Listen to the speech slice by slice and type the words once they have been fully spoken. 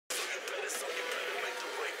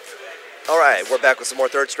Alright, we're back with some more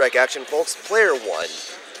third strike action, folks. Player 1,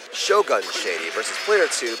 Shogun Shady versus Player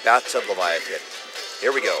 2, Bathtub Leviathan.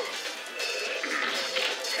 Here we go.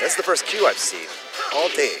 That's the first Q I've seen all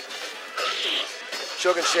day.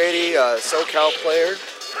 Shogun Shady, SoCal player.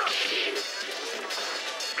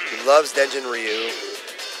 He loves Denjin Ryu.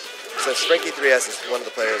 Says Frankie3S is one of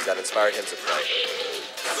the players that inspired him to play.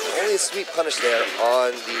 Only a sweet punish there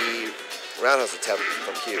on the roundhouse attempt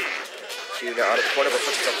from Q. Q now out of the corner, but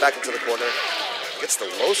puts himself back into the corner. Gets the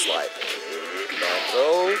low slide. Down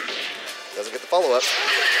throw. Doesn't get the follow-up.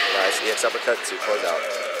 Nice EX uppercut to close out.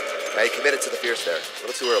 Now he committed to the fierce there. A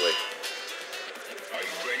little too early.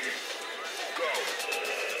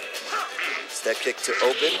 Step kick to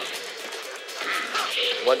open.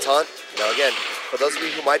 One taunt. Now again, for those of you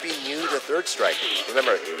who might be new to third strike,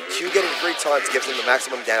 remember, Q getting 3 taunts gives him the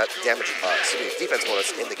maximum defense bonus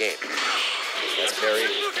in the game. That's parry,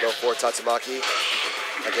 low 4 Tatsumaki.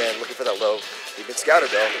 Again, looking for that low. He's been scouted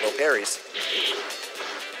though, low parries.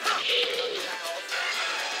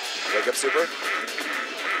 Wake up super.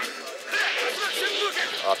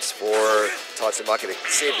 Opts for Tatsumaki to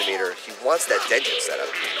save the meter. He wants that Denjin setup.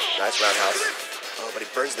 Nice roundhouse. Oh, but he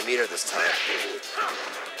burns the meter this time.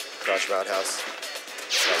 Crush roundhouse.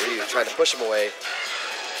 Now Ryu trying to push him away.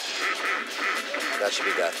 That should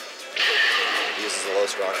be death. He uses a low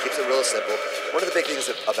strong. Keeps it real simple. One of the big things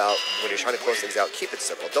about when you're trying to close things out, keep it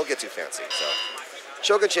simple. Don't get too fancy. So,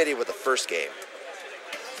 Shogun Shady with the first game.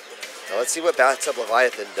 Now let's see what Bathtub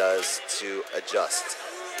Leviathan does to adjust.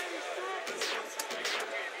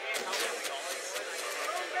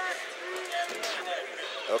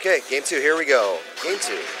 Okay, game 2, here we go. Game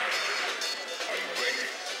 2.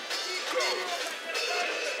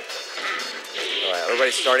 Alright,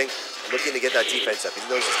 everybody's starting, looking to get that defense up. Even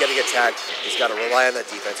though he's getting attacked, he's got to rely on that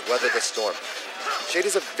defense, weather the storm.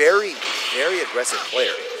 Shady's a very, very aggressive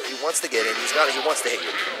player. He wants to get in, he wants to hit you.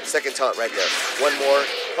 Second taunt right there. One more.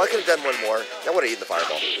 Probably could have done one more. That would have eaten the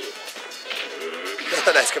fireball.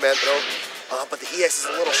 Nice command throw. But the EX is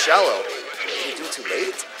a little shallow. Did he do it too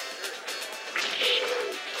late?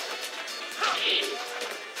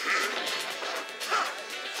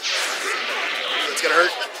 It's gonna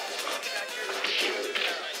hurt.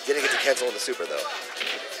 Didn't get to cancel on the super though.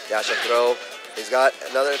 Dash up throw. He's got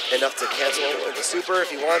enough to cancel the super if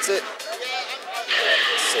he wants it.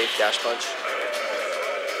 Safe dash punch.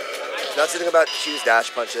 That's the thing about Q's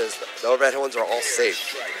dash punches. The overhead ones are all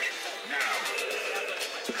safe.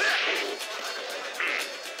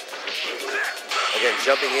 Again,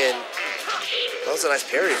 jumping in. That was a nice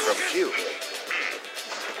parry from Q.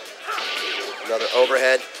 Another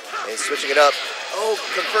overhead. And he's switching it up. Oh,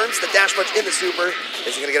 confirms the dash punch in the super.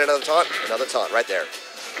 Is he going to get another taunt? Another taunt right there.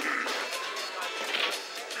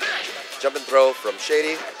 Jump and throw from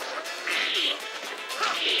Shady.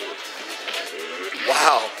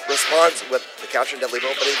 Wow, responds with the capture and deadly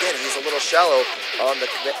blow, but again, he's a little shallow on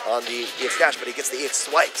the EX dash, but he gets the EX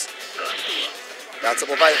swipes. That's a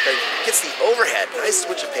Leviathan. Gets the overhead. Nice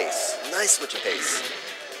switch of pace. Nice switch of pace.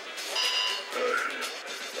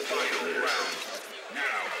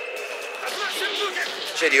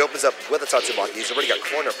 Shady opens up with a Tatsumaki. He's already got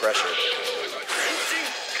corner pressure.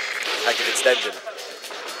 Activates Denjin.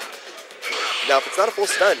 Now, if it's not a full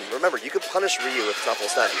stun, remember, you can punish Ryu if it's not full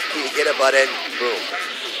stun. He hit a button, boom.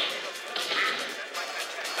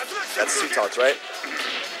 That's 2 taunts, right?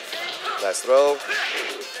 Nice throw.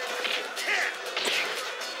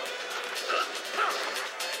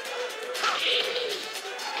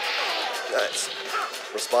 Nice.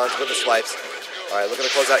 Responds with the swipes. All right, looking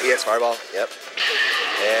to close out EX Fireball. Yep.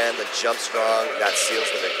 And the jump strong. That seals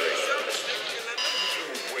the victory.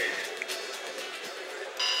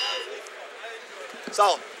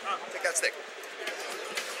 Solid. Take that stick.